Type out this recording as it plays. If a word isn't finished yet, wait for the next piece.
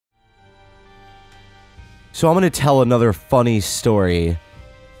So I'm going to tell another funny story.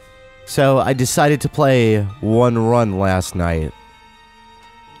 So I decided to play one run last night.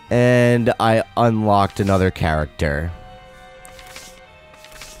 And I unlocked another character.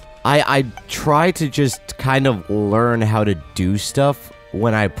 I try to just kind of learn how to do stuff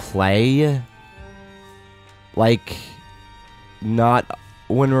when I play. Like, not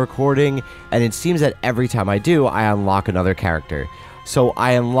when recording. And it seems that every time I do, I unlock another character. So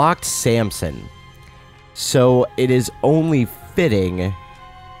I unlocked Samson. So it is only fitting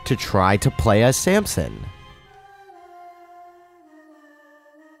to try to play as Samson.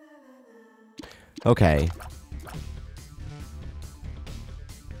 Okay.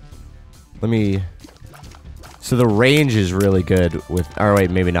 Let me... So the range is really good with... Or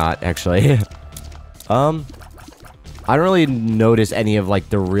wait, maybe not, actually. I don't really notice any of, like,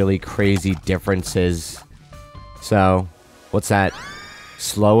 the really crazy differences. So, what's that?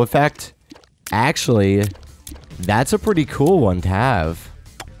 Slow effect? Actually, that's a pretty cool one to have,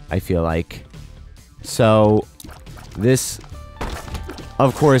 I feel like. So, this...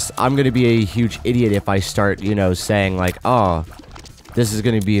 Of course, I'm gonna be a huge idiot if I start, you know, saying, like, oh, this is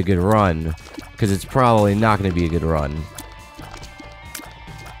gonna be a good run. Because it's probably not gonna be a good run.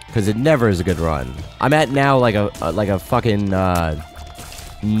 Because it never is a good run. I'm at now, like a fucking,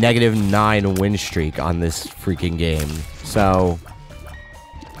 -9 win streak on this freaking game. So...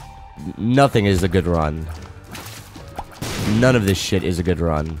 Nothing is a good run. None of this shit is a good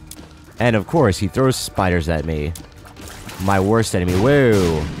run. And of course, he throws spiders at me. My worst enemy.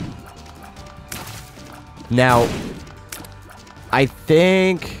 Whoa. Now, I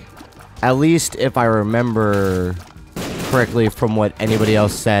think, at least if I remember correctly from what anybody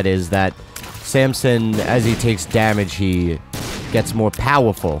else said, is that Samson, as he takes damage, he gets more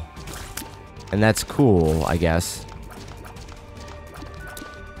powerful. And that's cool, I guess.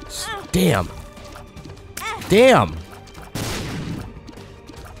 Damn. Damn.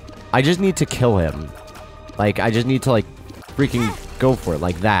 I just need to kill him. Like, I just need to, like, freaking go for it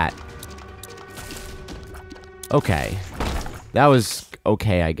like that. Okay. That was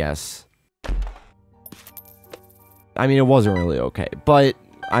okay, I guess. I mean, it wasn't really okay. But,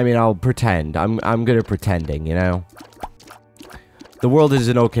 I mean, I'll pretend. I'm good at pretending, you know? The world is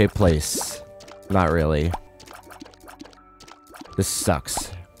an okay place. Not really. This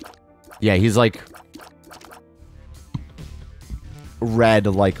sucks. Yeah, he's like red,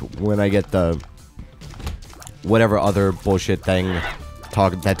 like when I get the whatever other bullshit thing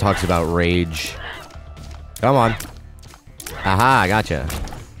that talks about rage. Come on. Aha, I gotcha.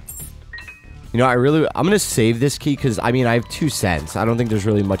 You know, I'm gonna save this key because, I mean, I have 2 cents. I don't think there's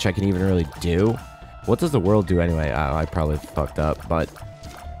really much I can even really do. What does the world do anyway? Oh, I probably fucked up, but...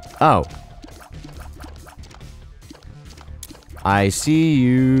 Oh. I see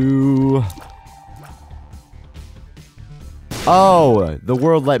you. Oh, the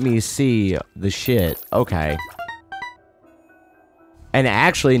world let me see the shit. Okay. And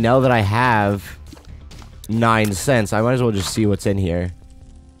actually, now that I have 9 cents, I might as well just see what's in here.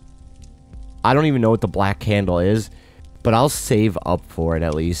 I don't even know what the black candle is, but I'll save up for it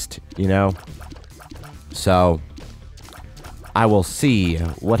at least, you know? So, I will see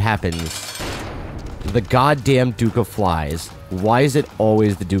what happens. The goddamn Duke of Flies. Why is it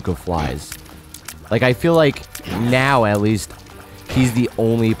always the Duke of Flies? Like, I feel like now, at least, he's the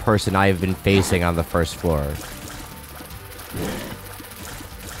only person I have been facing on the first floor.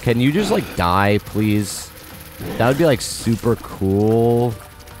 Can you just, like, die, please? That would be, like, super cool.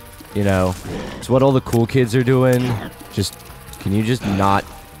 You know, it's what all the cool kids are doing. Just, can you just not,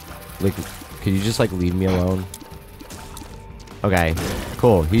 like, can you just, like, leave me alone? Okay,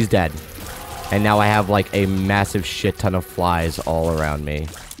 cool, he's dead. And now I have, like, a massive shit ton of flies all around me.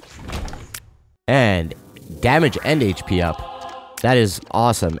 And damage and HP up. That is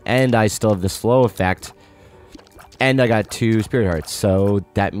awesome. And I still have the slow effect. And I got 2 spirit hearts. So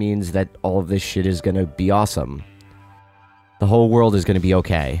that means that all of this shit is gonna be awesome. The whole world is gonna be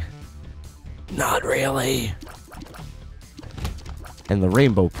okay. Not really. And the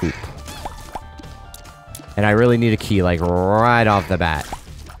rainbow poop. And I really need a key, like, right off the bat.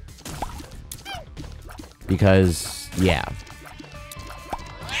 Because, yeah.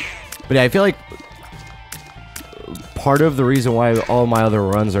 But I feel like part of the reason why all my other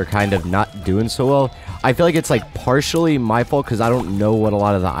runs are kind of not doing so well, I feel like it's, like, partially my fault because I don't know what a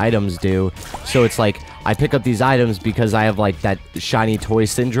lot of the items do. So it's like, I pick up these items because I have, like, that shiny toy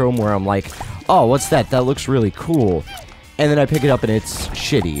syndrome where I'm like, oh, what's that? That looks really cool. And then I pick it up and it's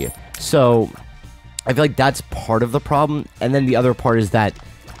shitty. So, I feel like that's part of the problem. And then the other part is that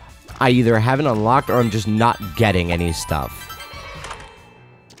I either haven't unlocked or I'm just not getting any stuff.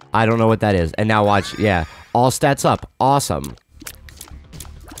 I don't know what that is. And now watch, yeah. All stats up. Awesome.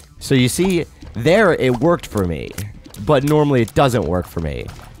 So you see, there it worked for me. But normally it doesn't work for me.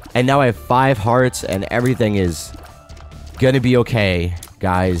 And now I have 5 hearts and everything is gonna be okay,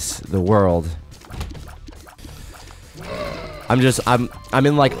 guys. The world. I'm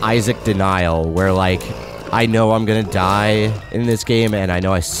in like Isaac denial where like I know I'm gonna die in this game and I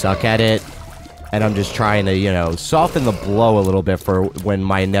know I suck at it. And I'm just trying to, you know, soften the blow a little bit for when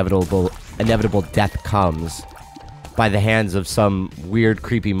my inevitable death comes by the hands of some weird,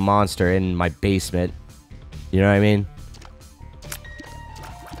 creepy monster in my basement. You know what I mean?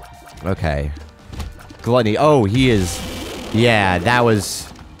 Okay. Gluttony. Oh, he is... Yeah, that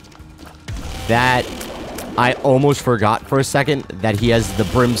was... That... I almost forgot for a second that he has the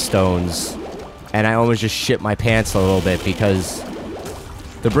brimstones. And I almost just shit my pants a little bit because...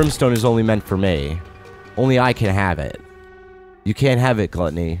 The brimstone is only meant for me. Only I can have it. You can't have it,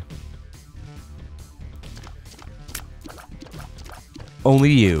 Gluttony.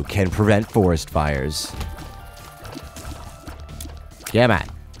 Only you can prevent forest fires. Yeah, man.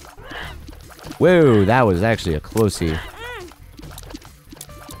 Whoa, that was actually a closey.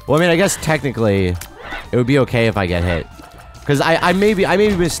 Well, I mean, I guess technically it would be okay if I get hit. Because I may be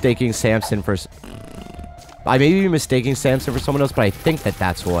mistaking Samson for... I may be mistaking Samson for someone else, but I think that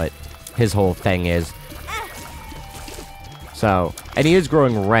that's what his whole thing is. So, and he is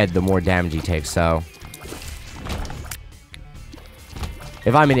growing red the more damage he takes, so...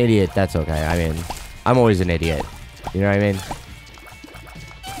 If I'm an idiot, that's okay. I mean, I'm always an idiot. You know what I mean?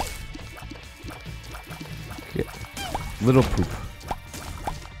 Yeah. Little poop.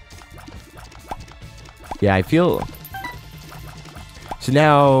 Yeah, I feel... So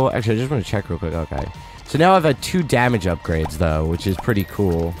now... Actually, I just want to check real quick. Okay. So now I've had 2 damage upgrades, though, which is pretty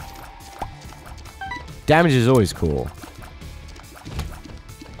cool. Damage is always cool.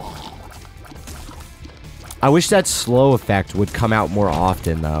 I wish that slow effect would come out more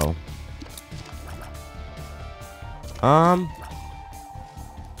often, though. I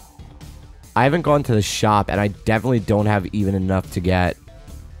haven't gone to the shop, and I definitely don't have even enough to get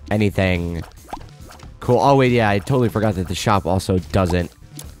anything cool. Oh, wait, yeah, I totally forgot that the shop also doesn't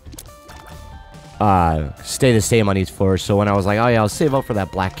stay the same on each floor. So when I was like, oh, yeah, I'll save up for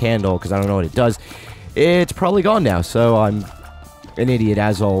that black candle, because I don't know what it does, it's probably gone now. So I'm an idiot,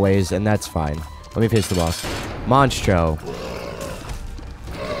 as always, and that's fine. Let me face the boss. Monstro.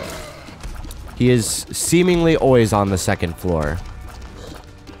 He is seemingly always on the 2nd floor.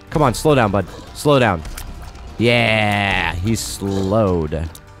 Come on, slow down, bud. Slow down. Yeah, he's slowed.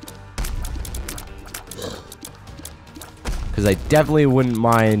 Because I definitely wouldn't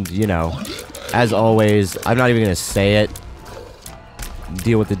mind, you know, as always, I'm not even going to say it,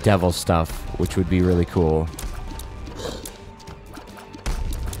 deal with the devil stuff, which would be really cool.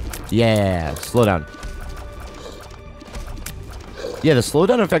 Yeah, slow down. Yeah, the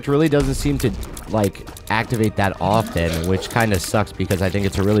slowdown effect really doesn't seem to, like, activate that often, which kind of sucks because I think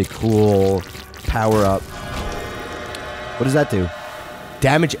it's a really cool power-up. What does that do?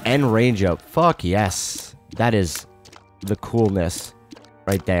 Damage and range up. Fuck yes. That is the coolness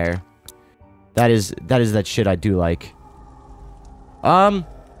right there. That is that shit I do like. I'm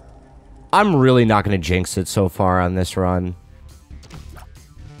really not going to jinx it so far on this run.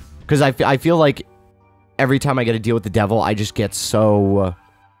 Because I feel like every time I get to deal with the devil, I just get so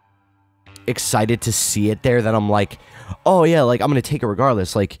excited to see it there that I'm like, oh yeah, like, I'm going to take it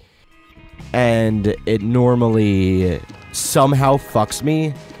regardless. Like, and it normally somehow fucks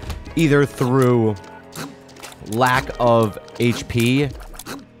me, either through lack of HP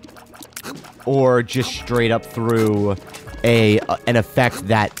or just straight up through an effect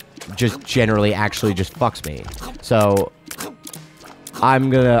that just generally actually just fucks me. So I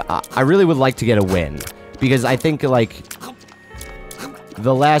really would like to get a win, because I think, like,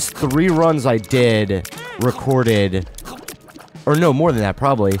 the last 3 runs I did recorded, or no, more than that,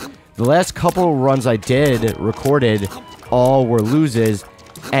 probably. The last couple runs I did recorded all were loses,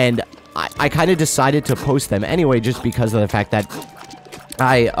 and I kind of decided to post them anyway, just because of the fact that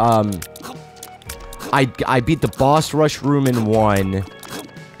I beat the boss rush room in 1,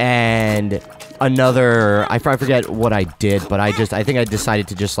 and another, I forget what I did, but I think I decided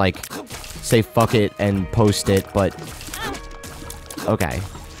to just, like, say fuck it and post it, but okay.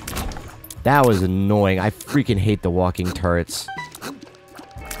 That was annoying. I freaking hate the walking turrets.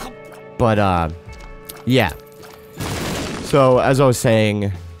 But, yeah. So, as I was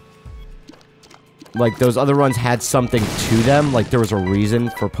saying, like, those other runs had something to them. Like, there was a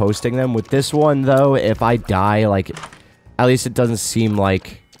reason for posting them. With this one, though, if I die, like, at least it doesn't seem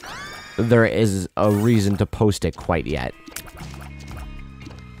like there is a reason to post it quite yet.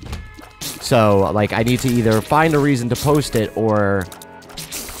 So, like, I need to either find a reason to post it or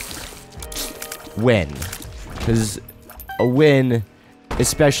win. Because a win,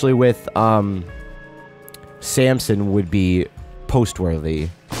 especially with, Samson, would be post-worthy.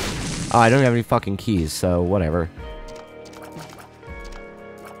 Oh, I don't have any fucking keys, so whatever.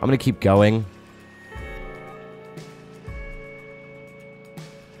 I'm gonna keep going.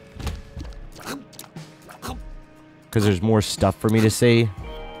 Because there's more stuff for me to see.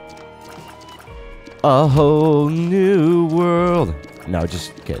 A whole new world. No,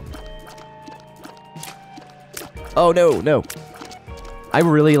 just kidding. Oh, no, no. I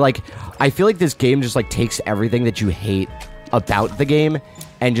really, like... I feel like this game just, like, takes everything that you hate about the game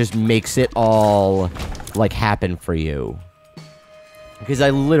and just makes it all, like, happen for you. Because I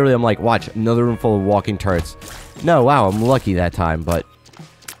literally am like, watch, another room full of walking turrets. No, wow, I'm lucky that time, but...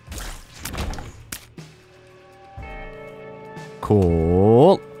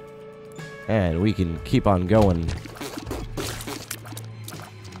 Cool. And we can keep on going.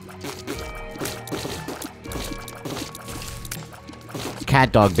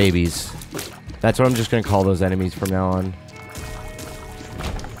 Cat dog babies. That's what I'm just gonna call those enemies from now on.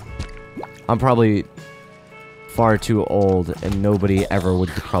 I'm probably far too old, and nobody ever would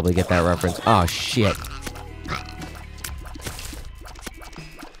probably get that reference. Oh, shit.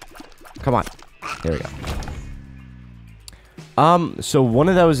 Come on. There we go. So one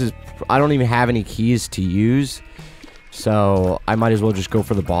of those is... I don't even have any keys to use. So, I might as well just go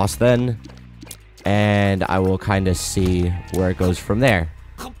for the boss then. And I will kind of see where it goes from there.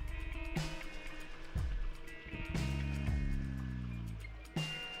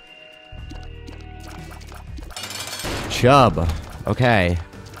 Chub. Okay.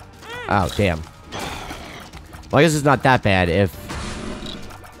 Oh, damn. Well, I guess it's not that bad if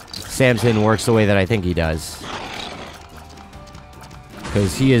Samson works the way that I think he does.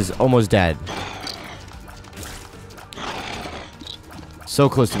 Because he is almost dead. So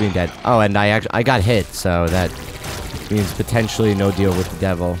close to being dead. Oh, and I got hit, so that means potentially no deal with the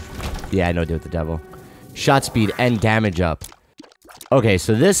devil. Yeah, no deal with the devil. Shot speed and damage up. Okay,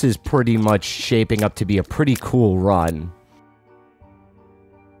 so this is pretty much shaping up to be a pretty cool run.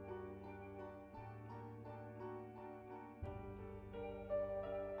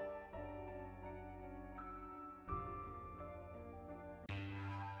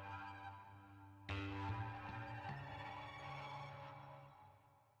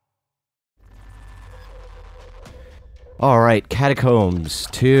 Alright, Catacombs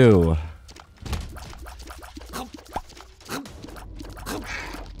 2.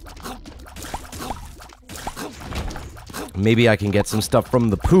 Maybe I can get some stuff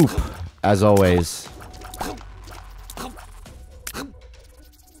from the poop, as always.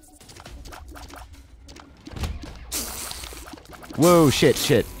 Whoa, shit,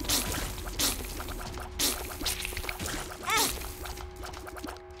 shit.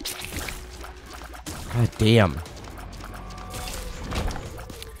 God damn.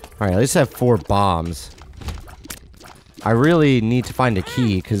 Alright, at least I have 4 bombs. I really need to find a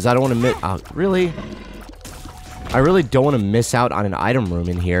key, because I don't want to miss... really? I really don't want to miss out on an item room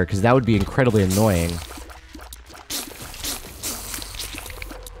in here, because that would be incredibly annoying.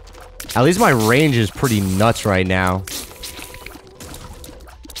 At least my range is pretty nuts right now.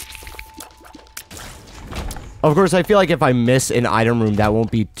 Of course, I feel like if I miss an item room, that won't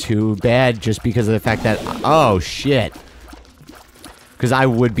be too bad, just because of the fact that... Oh, shit. Because I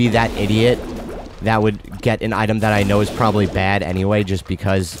would be that idiot that would get an item that I know is probably bad anyway, just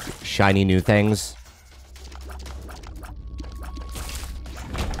because shiny new things.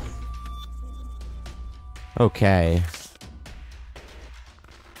 Okay.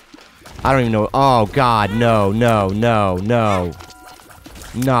 I don't even know. Oh, God, no, no, no, no.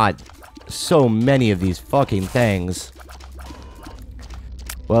 Not so many of these fucking things.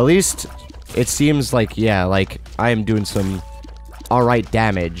 Well, at least it seems like, yeah, like, I am doing some... alright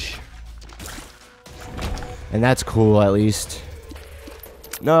damage. And that's cool, at least.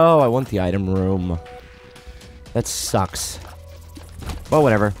 No, I want the item room. That sucks. Well,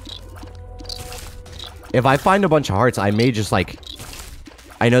 whatever. If I find a bunch of hearts, I may just, like...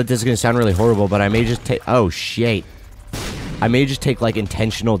 I know this is gonna sound really horrible, but I may just take... Oh, shit. I may just take, like,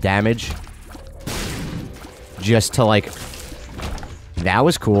 intentional damage. Just to, like... That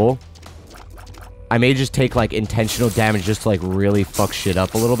was cool. I may just take, like, intentional damage just to, like, really fuck shit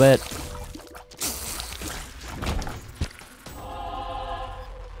up a little bit.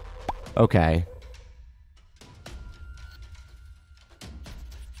 Okay.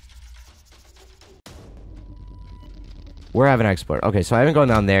 Where haven't I explored? Okay, so I haven't gone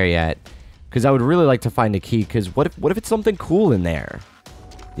down there yet. Because I would really like to find a key, because what if it's something cool in there?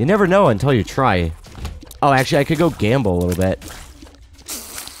 You never know until you try. Oh, actually, I could go gamble a little bit.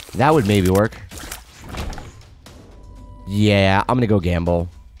 That would maybe work. Yeah, I'm gonna go gamble.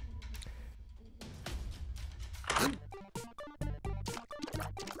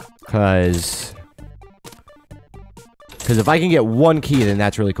 Because if I can get one key, then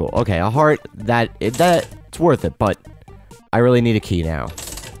that's really cool. Okay, a heart, it's worth it, but I really need a key now.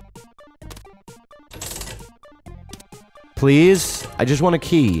 Please? I just want a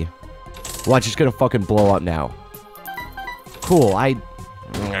key. Watch, it's gonna fucking blow up now. Cool,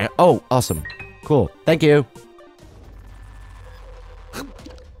 oh, awesome. Cool, thank you.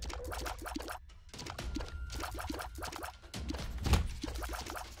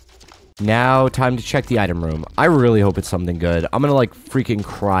 Now, time to check the item room. I really hope it's something good. I'm gonna, like, freaking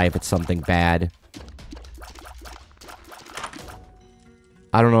cry if it's something bad.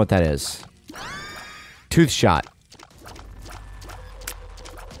 I don't know what that is. Tooth shot.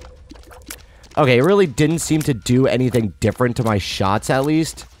 Okay, it really didn't seem to do anything different to my shots, at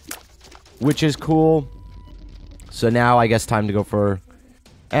least. Which is cool. So now, I guess time to go for...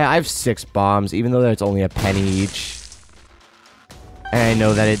 I have 6 bombs, even though it's only a penny each. And I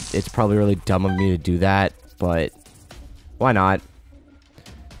know that it's probably really dumb of me to do that, but why not?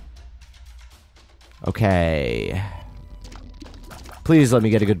 Okay. Please let me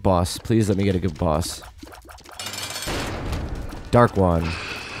get a good boss. Please let me get a good boss. Dark one.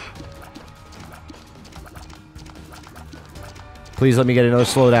 Please let me get another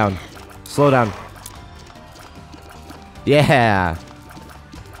slowdown. Slow down. Yeah.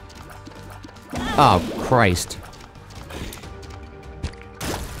 Oh, Christ.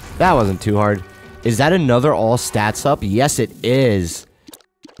 That wasn't too hard. Is that another all stats up? Yes, it is.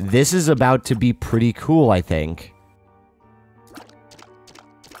 This is about to be pretty cool, I think.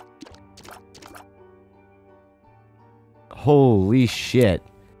 Holy shit.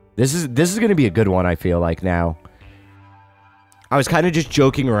 This is going to be a good one, I feel like, now. I was kind of just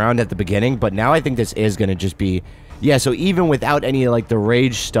joking around at the beginning, but now I think this is going to just be... Yeah, so even without any, like, the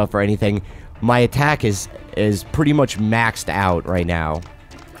rage stuff or anything, my attack is pretty much maxed out right now.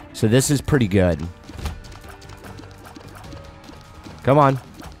 So this is pretty good. Come on.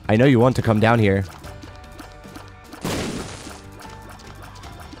 I know you want to come down here.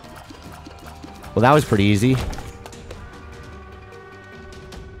 Well, that was pretty easy.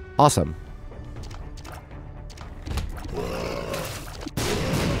 Awesome.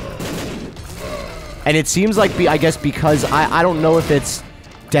 And it seems like, I guess because, I don't know if it's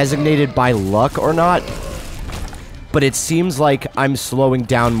designated by luck or not, but it seems like I'm slowing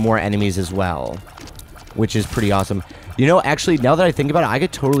down more enemies as well, which is pretty awesome. You know, actually, now that I think about it, I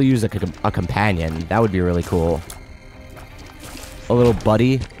could totally use a companion. That would be really cool. A little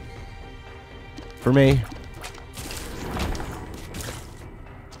buddy for me.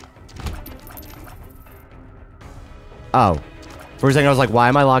 Oh. For a second, I was like, why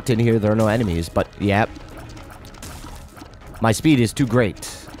am I locked in here? There are no enemies. But, yep. My speed is too great.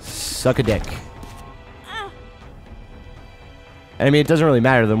 Suck a dick. And, I mean, it doesn't really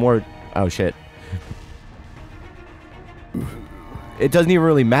matter. The more... Oh, shit. It doesn't even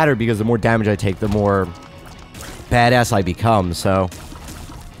really matter because the more damage I take, the more badass I become, so...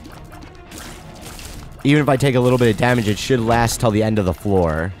 Even if I take a little bit of damage, it should last till the end of the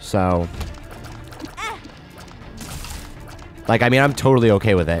floor, so... Like, I mean, I'm totally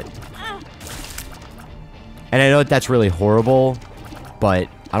okay with it. And I know that that's really horrible, but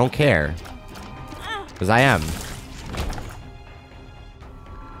I don't care. Because I am.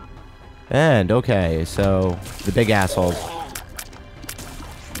 And, okay, so... The big assholes.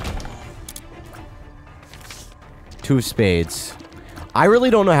 2 of spades. I really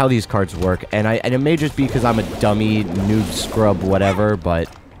don't know how these cards work, and it may just be because I'm a dummy, noob, scrub, whatever,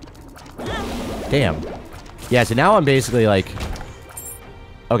 but... Damn. Yeah, so now I'm basically like...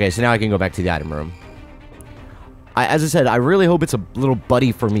 Okay, so now I can go back to the item room. As I said, I really hope it's a little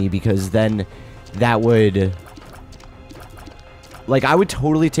buddy for me, because then that would... Like, I would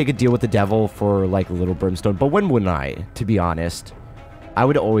totally take a deal with the devil for, like, a little brimstone, but when wouldn't I, to be honest? I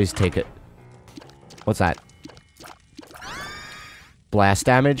would always take it. What's that? Blast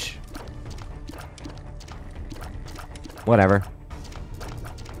damage? Whatever.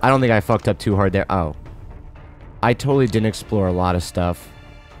 I don't think I fucked up too hard there. Oh. I totally didn't explore a lot of stuff.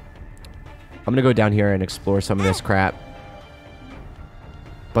 I'm gonna go down here and explore some of this crap.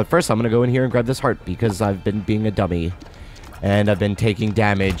 But first, I'm gonna go in here and grab this heart, because I've been being a dummy. And I've been taking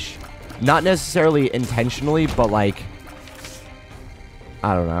damage. Not necessarily intentionally, but like...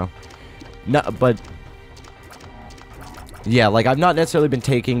 I don't know. No, but... Yeah, like, I've not necessarily been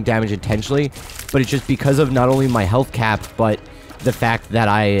taking damage intentionally, but it's just because of not only my health cap, but the fact that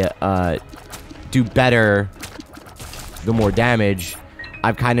I do better the more damage,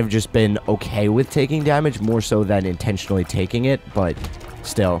 I've kind of just been okay with taking damage more so than intentionally taking it, but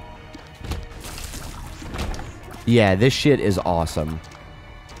still. Yeah, this shit is awesome.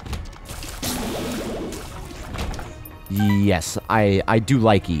 Yes, I do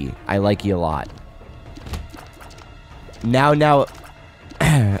like E. I like E a lot. Now,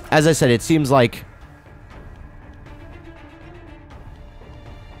 as I said, it seems like...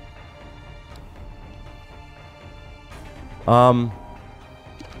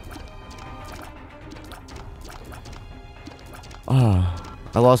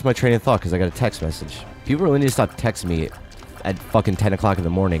 I lost my train of thought because I got a text message. People really need to stop texting me at fucking 10 o'clock in the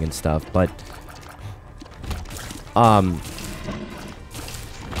morning and stuff, but...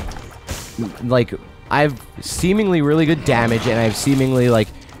 like, I've seemingly really good damage, and I've seemingly, like,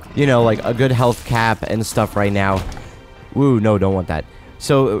 you know, like, a good health cap and stuff right now. Woo, no, don't want that.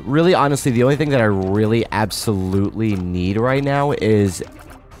 So, really, honestly, the only thing that I really absolutely need right now is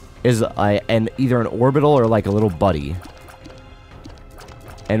either an orbital or, like, a little buddy.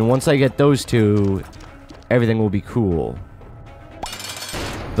 And once I get those two, everything will be cool.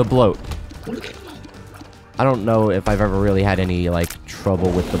 The bloat. I don't know if I've ever really had any, like, trouble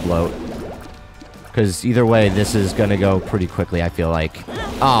with the bloat. Because either way, this is gonna go pretty quickly, I feel like.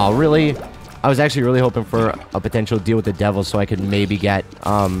 Oh, really? I was actually really hoping for a potential deal with the devil so I could maybe get,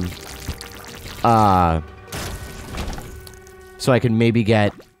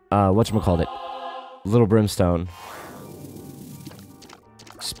 whatchamacallit? Little Brimstone.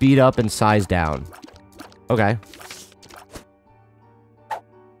 Speed up and size down. Okay.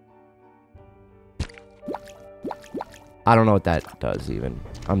 I don't know what that does, even.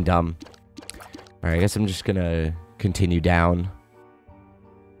 I'm dumb. Alright, I guess I'm just gonna continue down.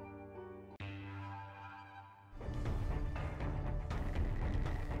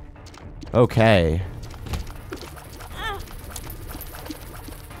 Okay.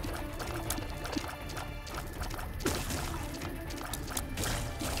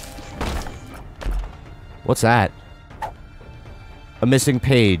 What's that? A missing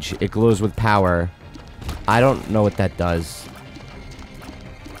page. It glows with power. I don't know what that does.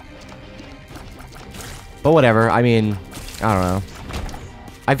 But whatever. I mean, I don't know.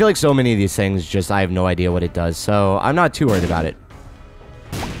 I feel like so many of these things just, I have no idea what it does. So, I'm not too worried about it.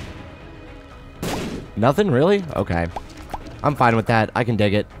 Nothing, really? Okay. I'm fine with that. I can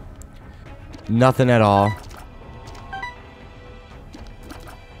dig it. Nothing at all.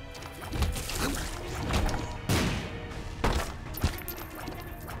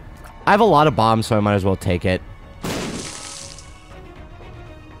 I have a lot of bombs, so I might as well take it.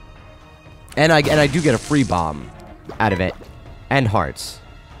 And I do get a free bomb out of it. And hearts.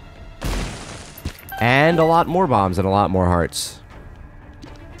 And a lot more bombs and a lot more hearts.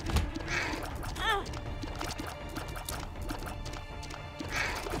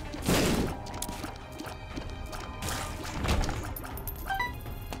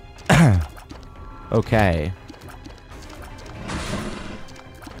 Okay.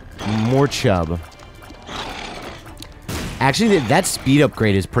 More chub. Actually, that speed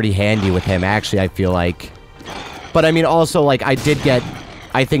upgrade is pretty handy with him, actually, I feel like. But, I mean, also, like, I did get,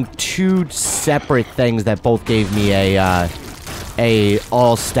 I think, 2 separate things that both gave me a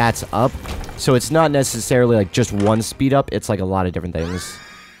all stats up. So it's not necessarily, like, just one speed up. It's, like, a lot of different things.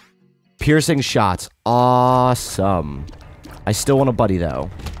 Piercing shots. Awesome. I still want a buddy, though.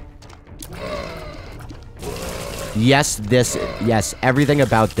 Yes, everything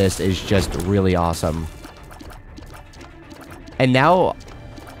about this is just really awesome. And now...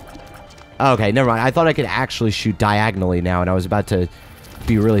 Okay, never mind. I thought I could actually shoot diagonally now, and I was about to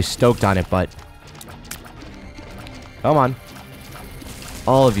be really stoked on it, but... Come on.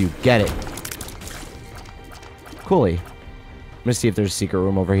 All of you, get it. Coolly. I'm gonna see if there's a secret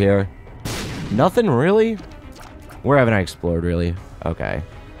room over here. Nothing, really? Where haven't I explored, really? Okay.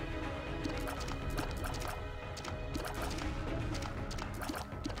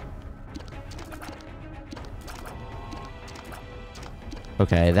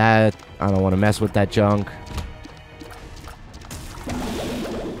 Okay, that... I don't want to mess with that junk.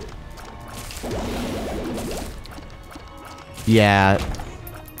 Yeah.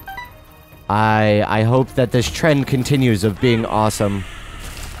 I hope that this trend continues of being awesome.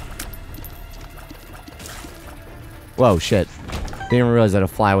 Whoa, shit. Didn't even realize that a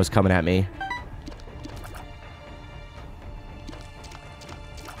fly was coming at me.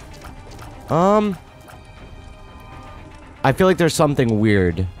 I feel like there's something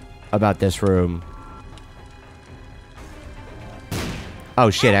weird about this room. Oh,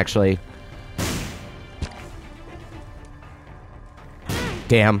 shit, actually.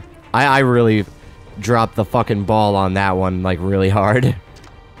 Damn. I really dropped the fucking ball on that one, like, really hard.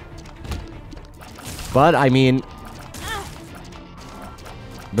 But, I mean,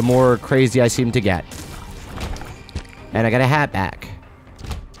 the more crazy I seem to get. And I got a hat back.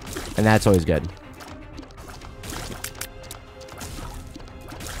 And that's always good.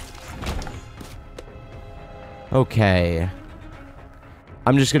 Okay.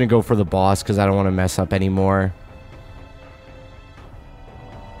 I'm just gonna go for the boss because I don't want to mess up anymore.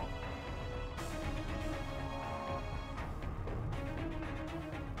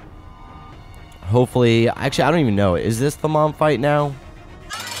 Hopefully... Actually, I don't even know. Is this the mom fight now?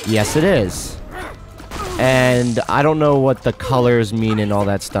 Yes, it is. And I don't know what the colors mean and all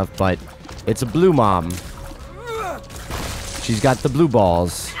that stuff, but it's a blue mom. She's got the blue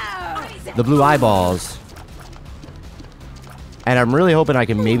balls. The blue eyeballs. And I'm really hoping I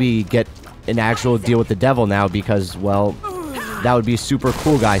can maybe get an actual deal with the devil now because, well, that would be super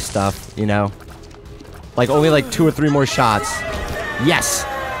cool guy stuff, you know? Like, only like 2 or 3 more shots. Yes!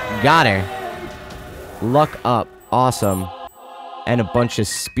 Got her. Luck up. Awesome. And a bunch of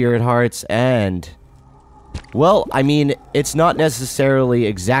spirit hearts and... Well, I mean, it's not necessarily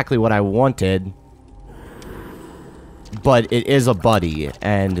exactly what I wanted. But it is a buddy,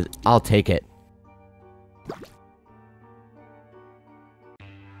 and I'll take it.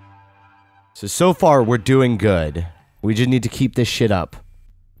 So far, we're doing good. We just need to keep this shit up.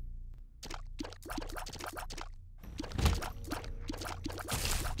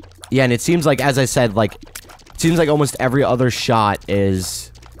 Yeah, and it seems like, as I said, like... It seems like almost every other shot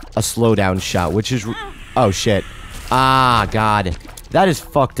is a slowdown shot, which is... Oh, shit. Ah, God. That is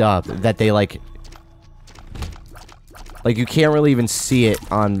fucked up, that they, like... Like, you can't really even see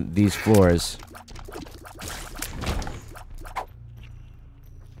it on these floors.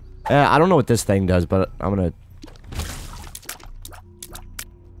 I don't know what this thing does, but I'm gonna...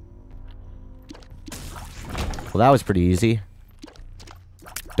 Well, that was pretty easy.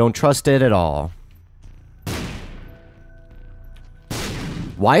 Don't trust it at all.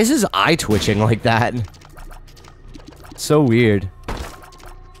 Why is his eye twitching like that? So weird.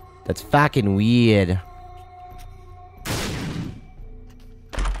 That's fucking weird.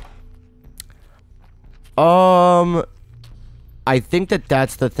 I think that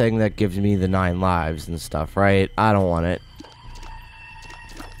that's the thing that gives me the 9 lives and stuff, right? I don't want it.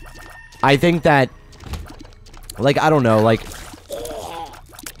 I think that... Like, I don't know, like...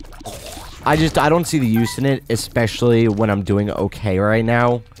 I don't see the use in it, especially when I'm doing okay right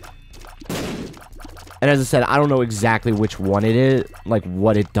now. And as I said, I don't know exactly which one it is, like,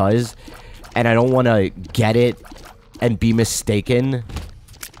 what it does. And I don't want to get it and be mistaken.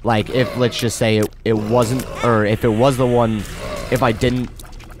 Like, if, let's just say, it wasn't, or if it was the one, if I didn't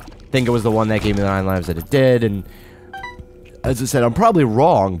think it was the one that gave me the 9 lives that it did, and as I said, I'm probably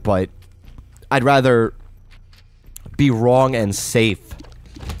wrong, but I'd rather be wrong and safe,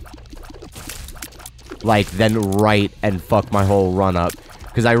 like, than right and fuck my whole run up,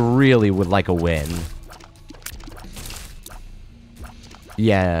 because I really would like a win.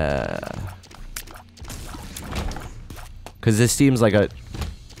 Yeah. Because this seems like a...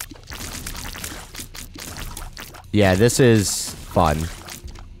 Yeah, this is fun.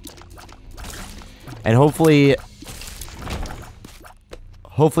 And hopefully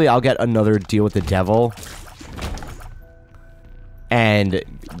I'll get another deal with the devil. And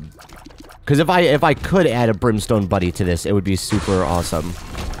because if I could add a brimstone buddy to this, it would be super awesome.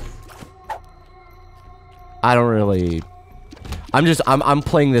 I don't really... I'm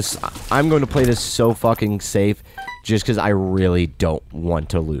playing this... I'm going to play this so fucking safe just because I really don't want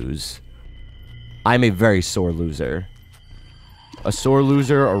to lose. I'm a very sore loser. A sore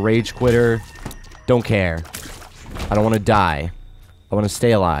loser, a rage quitter. Don't care. I don't want to die. I want to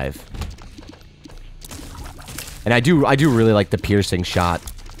stay alive. And I do really like the piercing shot.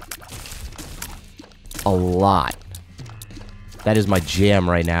 A lot. That is my jam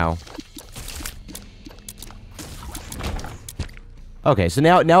right now. Okay, so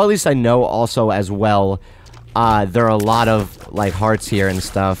now at least I know also as well, there are a lot of, like, hearts here and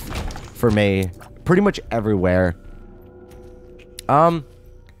stuff for me. Pretty much everywhere. Do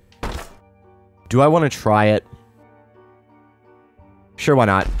I want to try it? Sure, why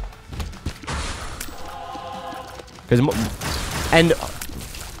not? And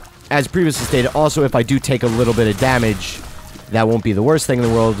as previously stated, also if I do take a little bit of damage, that won't be the worst thing in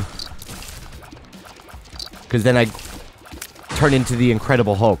the world. Because then I turn into the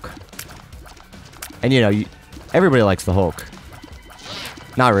Incredible Hulk. And you know, everybody likes the Hulk.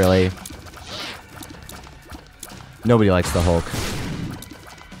 Not really. Nobody likes the Hulk.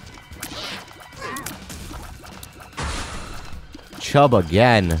 Chubb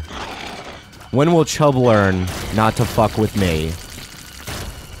again. When will Chubb learn not to fuck with me?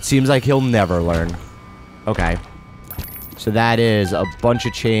 Seems like he'll never learn. Okay. So that is a bunch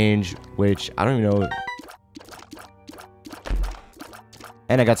of change, which I don't even know.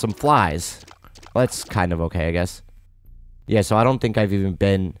 And I got some flies. Well, that's kind of okay, I guess. Yeah, so I don't think I've even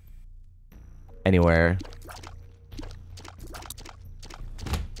been anywhere.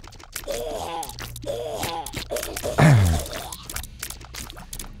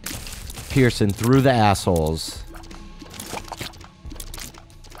 Piercing through the assholes.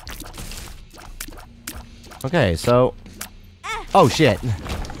 Okay, so... Oh, shit.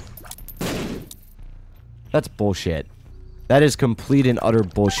 That's bullshit. That is complete and utter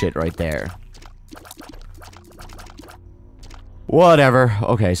bullshit right there. Whatever.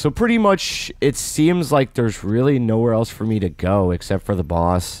 Okay, so pretty much it seems like there's really nowhere else for me to go except for the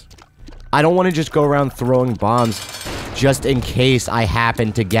boss. I don't want to just go around throwing bombs just in case I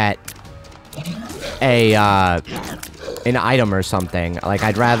happen to get a an item or something. Like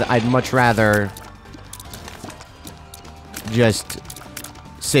I'd much rather just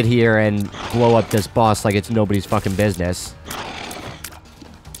sit here and blow up this boss like it's nobody's fucking business.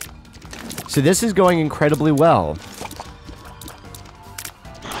 So this is going incredibly well.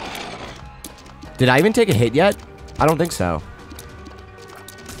 Did I even take a hit yet? I don't think so.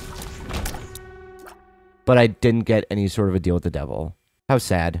 But I didn't get any sort of a deal with the devil. How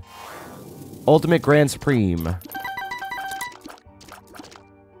sad. Ultimate Grand Supreme.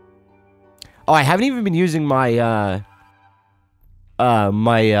 Oh, I haven't even been using my,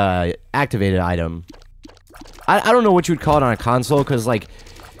 activated item. I don't know what you would call it on a console, because, like,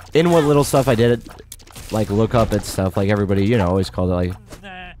 in what little stuff I did, like, look up at stuff, like, everybody, you know, always called it, like...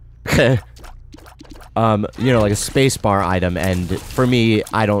 you know, like a space bar item, and for me,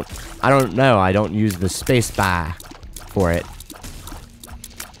 I don't know, I don't use the space bar for it.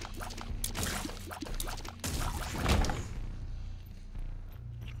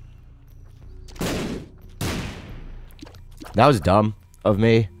 That was dumb of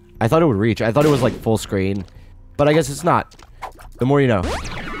me. I thought it would reach. I thought it was like full screen, but I guess it's not. The more you know.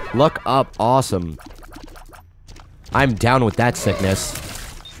 Luck up, awesome. I'm down with that sickness.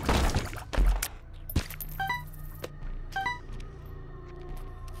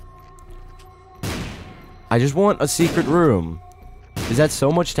 I just want a secret room. Is that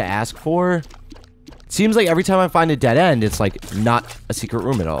so much to ask for? It seems like every time I find a dead end, it's like not a secret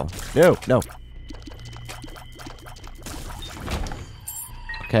room at all. No, no.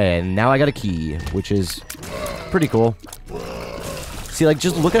 Okay, and now I got a key, which is pretty cool. See, like,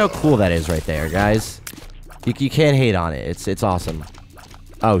 just look at how cool that is right there, guys. You can't hate on it. It's awesome.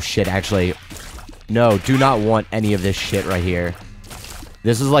 Oh, shit, actually. No, do not want any of this shit right here.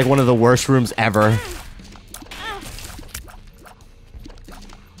 This is like one of the worst rooms ever.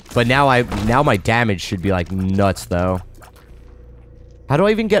 But now my damage should be like nuts though. How do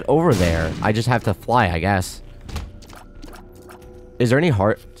I even get over there? I just have to fly, I guess. Is there any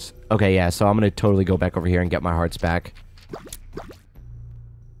hearts? Okay, yeah, so I'm gonna totally go back over here and get my hearts back.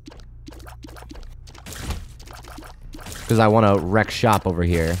 Because I want to wreck shop over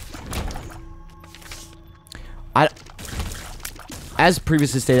here. As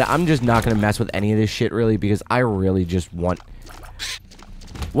previously stated, I'm just not gonna mess with any of this shit really, because I really just want...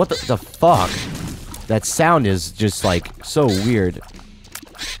 What the fuck? That sound is just, like, so weird.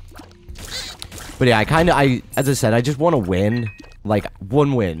 But yeah, as I said, I just want to win. Like,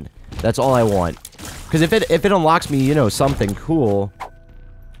 one win. That's all I want. Because if it unlocks me, you know, something cool,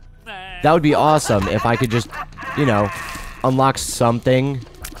 that would be awesome if I could just, you know, unlock something.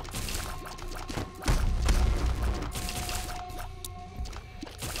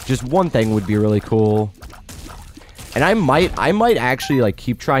 Just one thing would be really cool. And I might actually, like,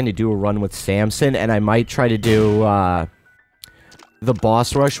 keep trying to do a run with Samson, and I might try to do, the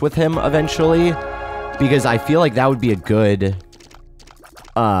boss rush with him eventually, because I feel like that would be a good,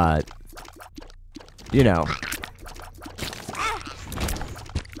 you know.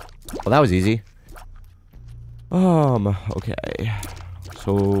 Well, that was easy. Okay.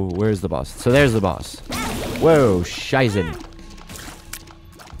 So, where's the boss? So, there's the boss. Whoa, shizen.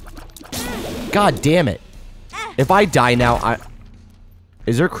 God damn it. If I die now,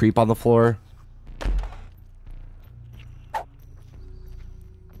 is there a creep on the floor?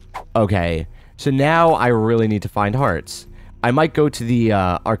 Okay. So now I really need to find hearts. I might go to the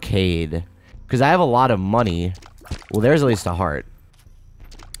arcade, because I have a lot of money. Well, there's at least a heart.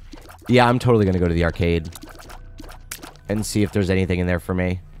 Yeah, I'm totally going to go to the arcade and see if there's anything in there for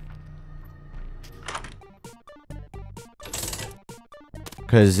me.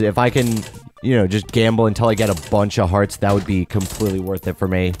 Because if I can you know, just gamble until I get a bunch of hearts. That would be completely worth it for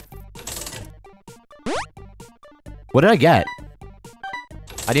me. What did I get?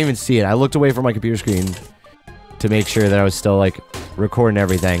 I didn't even see it. I looked away from my computer screen to make sure that I was still, like, recording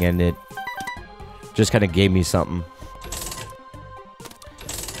everything, and it just kind of gave me something.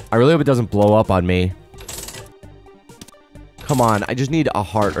 I really hope it doesn't blow up on me. Come on, I just need a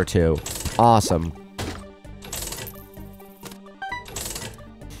heart or two. Awesome.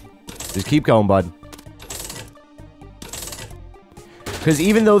 Just keep going, bud. Because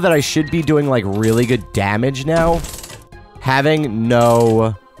even though that I should be doing, like, really good damage now, having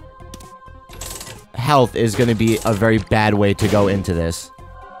no health is going to be a very bad way to go into this.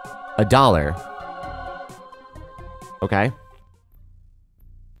 $1. Okay.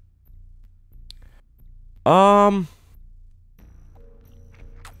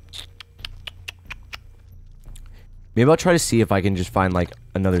 Maybe I'll try to see if I can just find, like,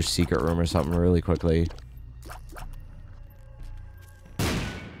 another secret room or something really quickly.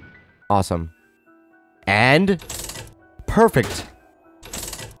 Awesome. And... perfect.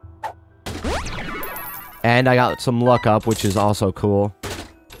 And I got some luck up, which is also cool.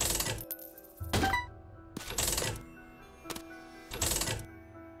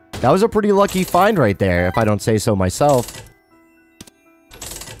 That was a pretty lucky find right there, if I don't say so myself.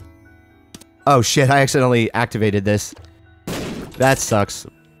 Oh shit, I accidentally activated this. That sucks.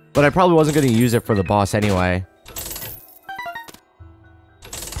 But I probably wasn't going to use it for the boss anyway.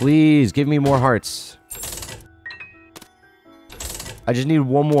 Please, give me more hearts. I just need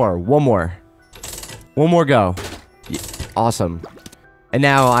one more. One more. One more go. Awesome. And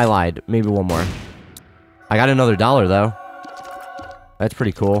now I lied. Maybe one more. I got another $1, though. That's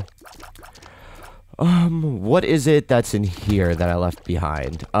pretty cool. What is it that's in here that I left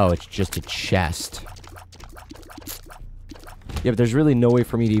behind? Oh, it's just a chest. Yeah, but there's really no way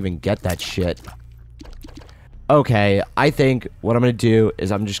for me to even get that shit. Okay, I think what I'm gonna do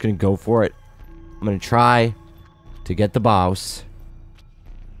is I'm just gonna go for it. I'm gonna try to get the boss.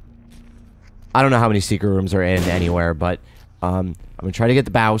 I don't know how many secret rooms are in anywhere, but I'm gonna try to get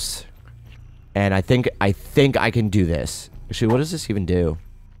the boss. And I think I can do this. Actually, what does this even do?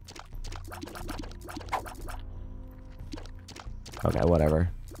 Okay, whatever.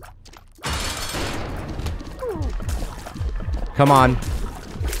 Come on.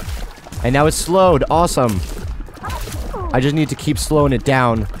 And now it's slowed. Awesome. I just need to keep slowing it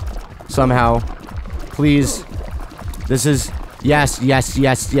down somehow. Please. This is... Yes, yes,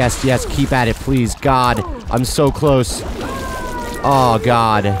 yes, yes, yes. Keep at it, please. God, I'm so close. Oh,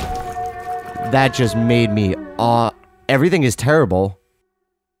 God. That just made me... everything is terrible.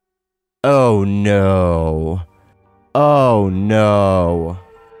 Oh, no. Oh, no.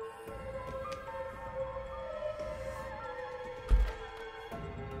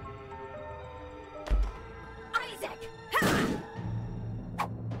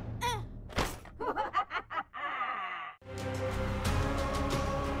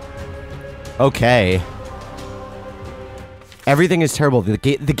 Okay. Everything is terrible. The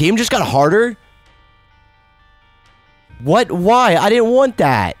game just got harder? What? Why? I didn't want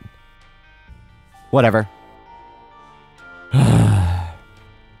that. Whatever.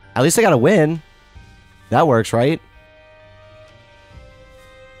 At least I got a win. That works, right?